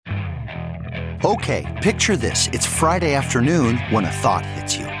Okay, picture this. It's Friday afternoon when a thought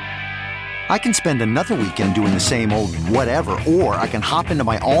hits you. I can spend another weekend doing the same old whatever, or I can hop into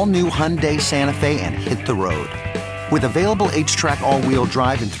my all-new Hyundai Santa Fe and hit the road. With available H-Track all-wheel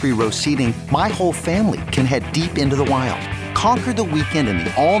drive and 3-row seating, my whole family can head deep into the wild. Conquer the weekend in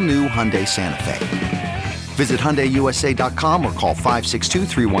the all-new Hyundai Santa Fe. Visit HyundaiUSA.com or call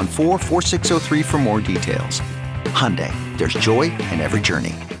 562-314-4603 for more details. Hyundai, there's joy in every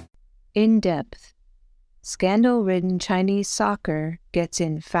journey. In depth. Scandal-ridden Chinese soccer gets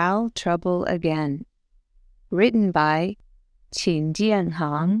in foul trouble again. Written by Qin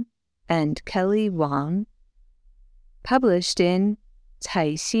Jianhang and Kelly Wang. Published in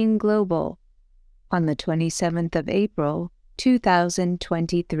Caixin Global on the 27th of April,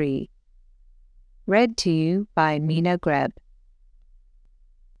 2023. Read to you by Mina Greb.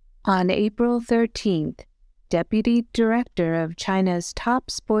 On April 13th, Deputy Director of China's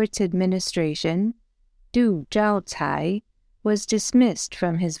top sports administration, Du Zhaocai, was dismissed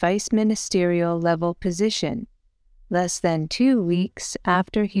from his vice ministerial level position, less than 2 weeks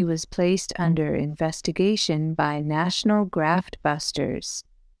after he was placed under investigation by national graft busters.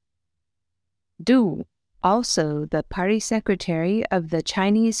 Du, also the party secretary of the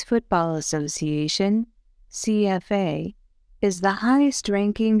Chinese Football Association, CFA, is the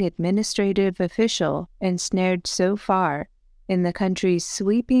highest-ranking administrative official ensnared so far in the country's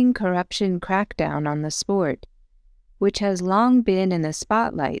sweeping corruption crackdown on the sport, which has long been in the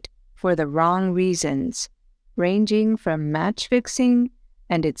spotlight for the wrong reasons, ranging from match-fixing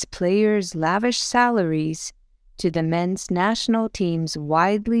and its players' lavish salaries to the men's national team's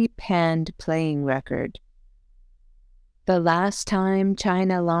widely panned playing record. The last time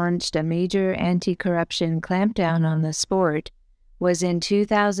China launched a major anti-corruption clampdown on the sport was in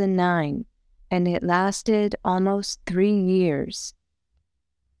 2009, and it lasted almost 3 years.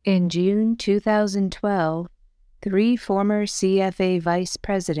 In June 2012, 3 former CFA vice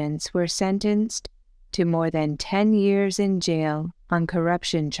presidents were sentenced to more than 10 years in jail on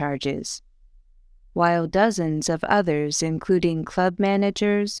corruption charges, while dozens of others, including club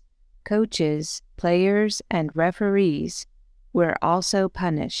managers, coaches, players, and referees, were also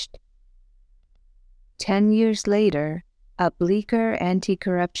punished. 10 years later, a bleaker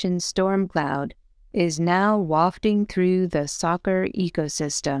anti-corruption storm cloud is now wafting through the soccer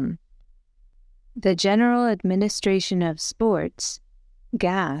ecosystem. The General Administration of Sports,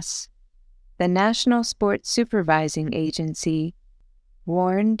 GAS, the National Sports Supervising Agency,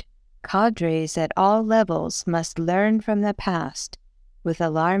 warned cadres at all levels must learn from the past, with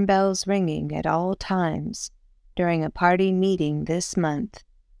alarm bells ringing at all times during a party meeting this month,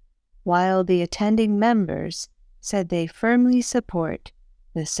 while the attending members said they firmly support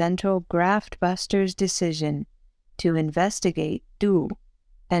the Central Graft Busters' decision to investigate Du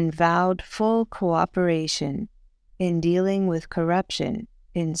and vowed full cooperation in dealing with corruption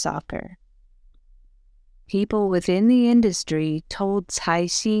in soccer. People within the industry told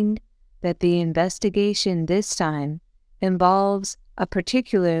Caixin that the investigation this time involves a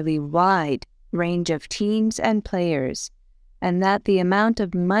particularly wide range of teams and players, and that the amount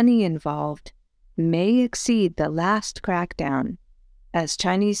of money involved may exceed the last crackdown, as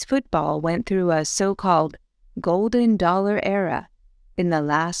Chinese football went through a so-called golden dollar era in the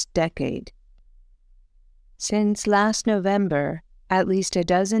last decade. Since last November, at least a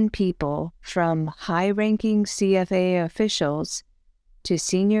dozen people, from high-ranking CFA officials to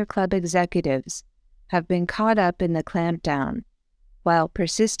senior club executives, have been caught up in the clampdown, while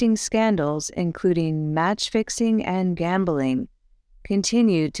persisting scandals, including match-fixing and gambling,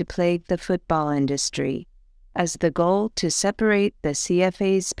 continue to plague the football industry, as the goal to separate the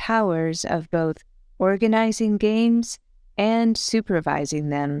CFA's powers of both organizing games and supervising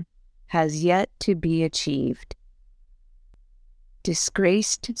them has yet to be achieved.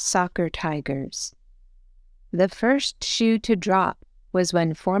 Disgraced soccer tigers. The first shoe to drop was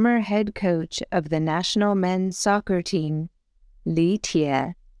when former head coach of the national men's soccer team, Li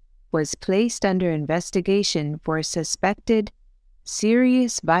Tie, was placed under investigation for suspected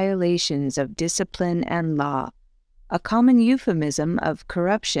serious violations of discipline and law, a common euphemism of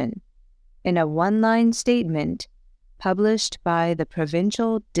corruption, in a one-line statement published by the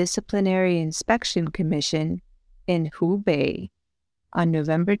Provincial Disciplinary Inspection Commission in Hubei on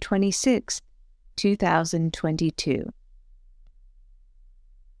November 26, 2022.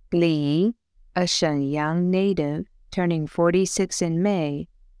 Li, a Shenyang native turning 46 in May,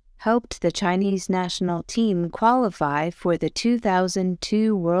 helped the Chinese national team qualify for the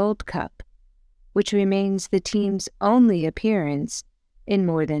 2002 World Cup, which remains the team's only appearance in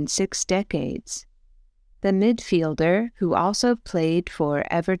more than 6 decades. The midfielder, who also played for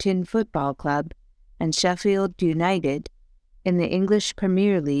Everton Football Club and Sheffield United in the English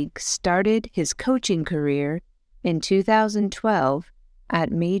Premier League, started his coaching career in 2012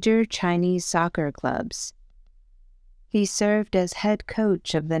 at major Chinese soccer clubs. He served as head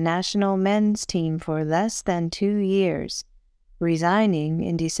coach of the national men's team for less than 2 years, resigning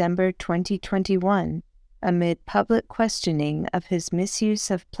in December 2021 amid public questioning of his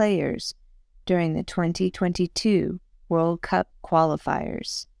misuse of players during the 2022 World Cup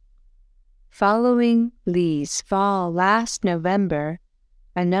qualifiers. Following Li's fall last November,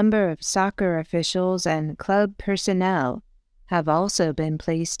 a number of soccer officials and club personnel have also been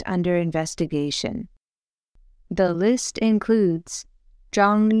placed under investigation. The list includes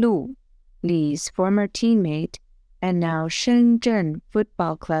Zhang Lu, Li's former teammate and now Shenzhen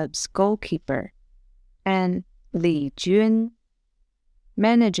Football Club's goalkeeper, and Li Jun,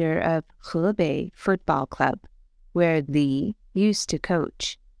 manager of Hebei Football Club, where Li used to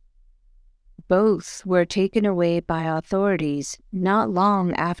coach. Both were taken away by authorities not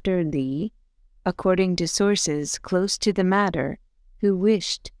long after Li, according to sources close to the matter who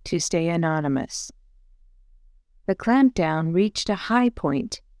wished to stay anonymous. The clampdown reached a high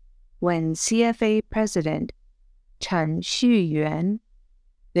point when CFA President Chen Xuyuan,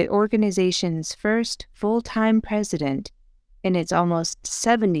 the organization's first full-time president in its almost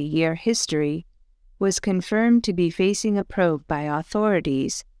 70-year history, was confirmed to be facing a probe by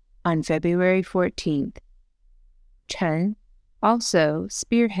authorities on February 14th. Chen also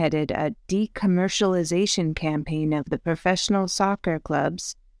spearheaded a decommercialization campaign of the professional soccer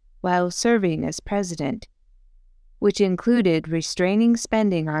clubs while serving as president, which included restraining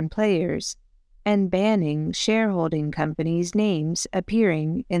spending on players and banning shareholding companies' names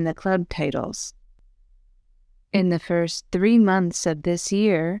appearing in the club titles. In the first 3 months of this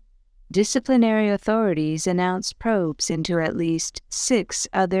year, disciplinary authorities announced probes into at least 6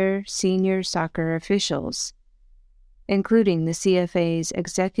 other senior soccer officials, including the CFA's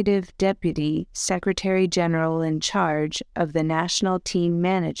Executive Deputy Secretary General in charge of the national team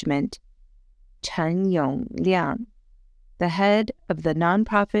management, Chen Yongliang, the head of the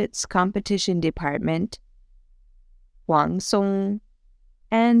nonprofit's competition department, Wang Song,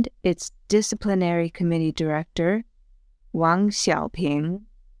 and its disciplinary committee director, Wang Xiaoping.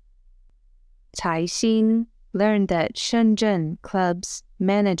 Caixin learned that Shenzhen Club's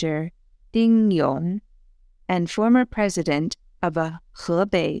manager Ding Yong and former president of a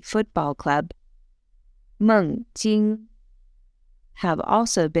Hebei Football Club, Meng Jing, have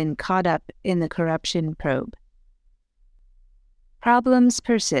also been caught up in the corruption probe. Problems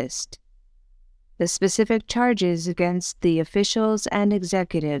persist. The specific charges against the officials and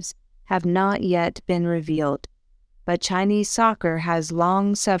executives have not yet been revealed, but Chinese soccer has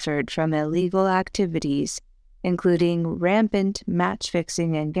long suffered from illegal activities, including rampant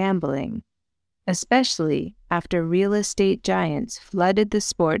match-fixing and gambling, especially after real estate giants flooded the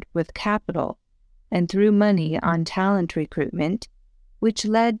sport with capital and threw money on talent recruitment, which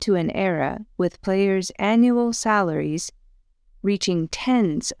led to an era with players' annual salaries reaching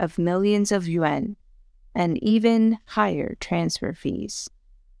tens of millions of yuan and even higher transfer fees.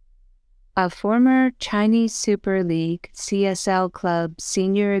 A former Chinese Super League CSL club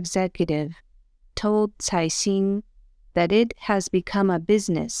senior executive told Caixin that it has become a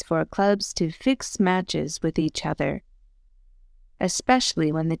business for clubs to fix matches with each other,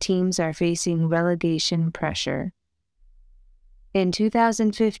 especially when the teams are facing relegation pressure. In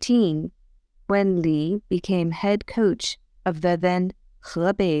 2015, when Li became head coach of the then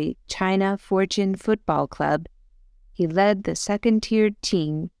Hebei China Fortune Football Club, he led the second-tiered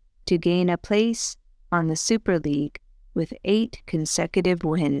team to gain a place on the Super League with 8 consecutive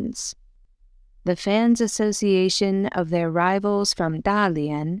wins. The Fans Association of their rivals from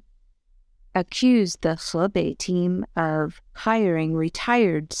Dalian accused the Hebei team of hiring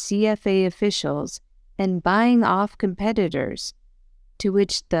retired CFA officials and buying off competitors, to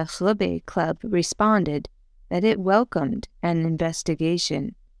which the Hebei club responded that it welcomed an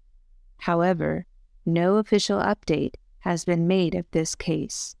investigation. However, no official update has been made of this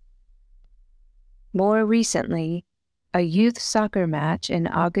case. More recently, a youth soccer match in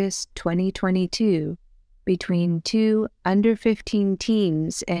August 2022 between 2 under-15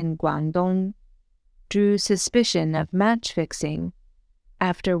 teams in Guangdong drew suspicion of match-fixing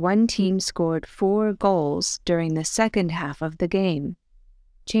after one team scored 4 goals during the second half of the game,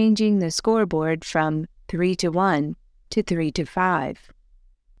 changing the scoreboard from 3-1 to 3-5.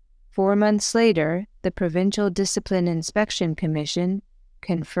 4 months later, the Provincial Discipline Inspection Commission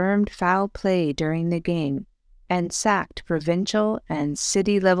confirmed foul play during the game and sacked provincial and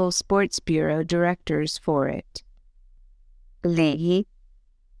city-level sports bureau directors for it. Li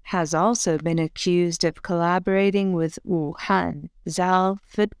has also been accused of collaborating with Wuhan Zal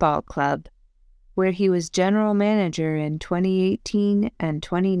Football Club, where he was general manager in 2018 and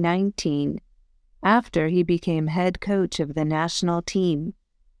 2019 after he became head coach of the national team,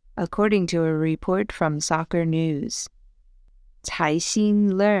 according to a report from Soccer News.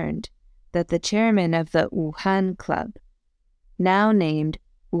 Caixin learned that the chairman of the Wuhan club, now named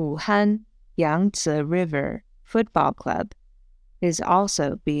Wuhan Yangtze River Football Club, is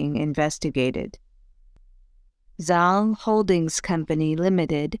also being investigated. Zal Holdings Company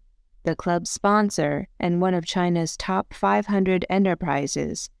Limited, the club's sponsor and one of China's top 500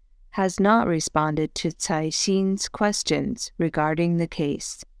 enterprises, has not responded to Caixin's questions regarding the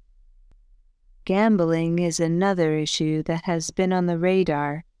case. Gambling is another issue that has been on the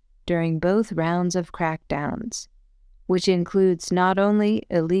radar during both rounds of crackdowns, which includes not only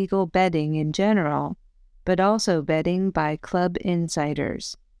illegal betting in general, but also betting by club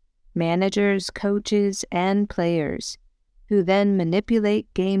insiders, managers, coaches, and players, who then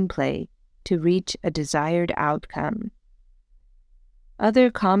manipulate gameplay to reach a desired outcome.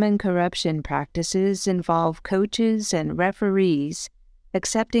 Other common corruption practices involve coaches and referees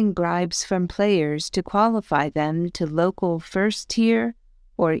accepting bribes from players to qualify them to local first-tier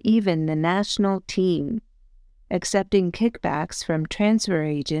or even the national team, accepting kickbacks from transfer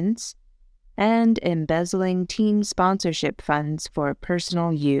agents, and embezzling team sponsorship funds for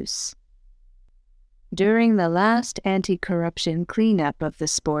personal use. During the last anti-corruption cleanup of the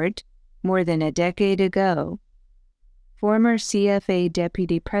sport, more than a decade ago, former CFA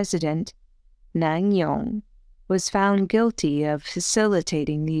Deputy President Nan Yong was found guilty of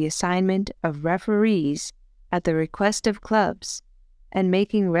facilitating the assignment of referees at the request of clubs and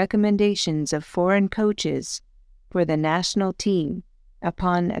making recommendations of foreign coaches for the national team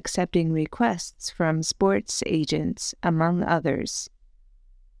upon accepting requests from sports agents, among others.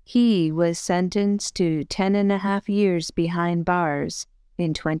 He was sentenced to 10.5 years behind bars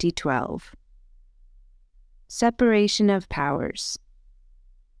in 2012. Separation of powers.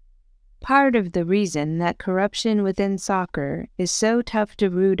 Part of the reason that corruption within soccer is so tough to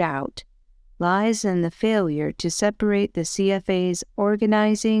root out lies in the failure to separate the CFA's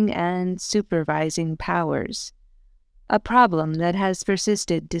organizing and supervising powers, a problem that has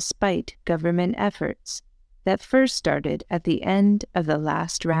persisted despite government efforts that first started at the end of the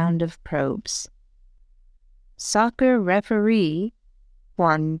last round of probes. Soccer referee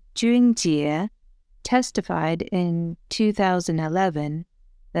Wang Junjie testified in 2011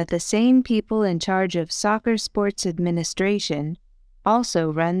 that the same people in charge of soccer sports administration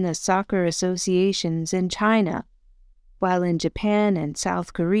also run the soccer associations in China, while in Japan and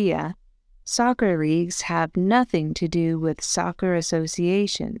South Korea, soccer leagues have nothing to do with soccer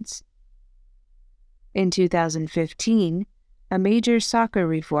associations. In 2015, a major soccer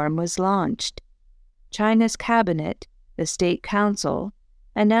reform was launched. China's cabinet, the State Council,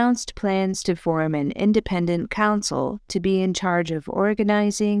 announced plans to form an independent council to be in charge of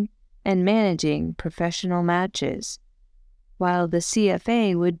organizing and managing professional matches, while the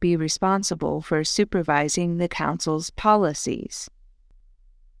CFA would be responsible for supervising the council's policies.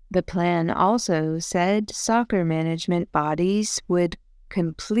 The plan also said soccer management bodies would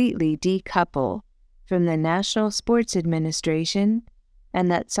completely decouple from the National Sports Administration and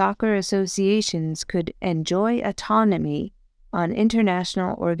that soccer associations could enjoy autonomy on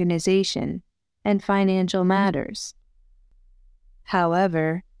international organization and financial matters.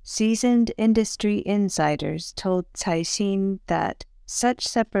 However, seasoned industry insiders told Caixin that such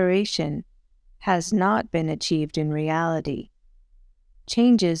separation has not been achieved in reality.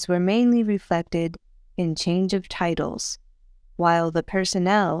 Changes were mainly reflected in change of titles, while the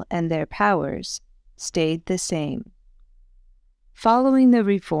personnel and their powers stayed the same. Following the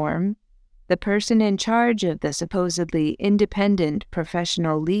reform, the person in charge of the supposedly independent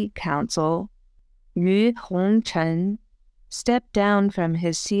professional league council, Yu Hongchen, stepped down from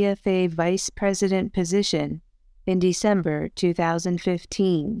his CFA vice president position in December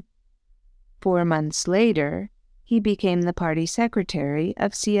 2015. 4 months later, he became the party secretary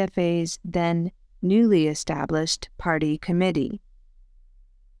of CFA's then newly established party committee.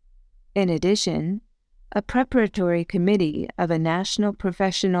 In addition, a preparatory committee of a national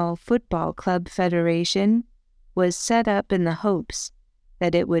professional football club federation was set up in the hopes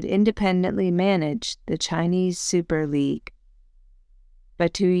that it would independently manage the Chinese Super League.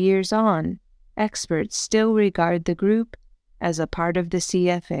 But 2 years on, experts still regard the group as a part of the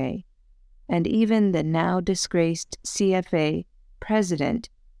CFA, and even the now disgraced CFA president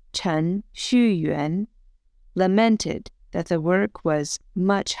Chen Xuyuan lamented that the work was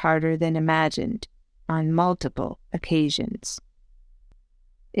much harder than imagined on multiple occasions.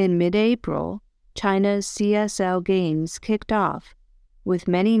 In mid-April, China's CSL Games kicked off, with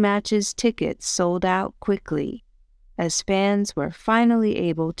many matches' tickets sold out quickly, as fans were finally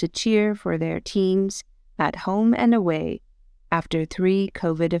able to cheer for their teams at home and away after 3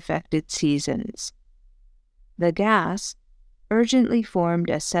 COVID-affected seasons. The GAS urgently formed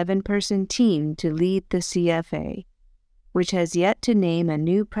a 7-person team to lead the CFA, which has yet to name a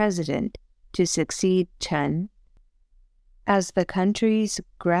new president to succeed Chen. As the country's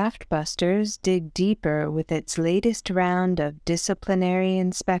graftbusters dig deeper with its latest round of disciplinary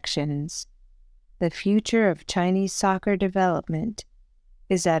inspections, the future of Chinese soccer development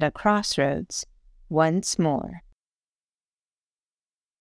is at a crossroads once more.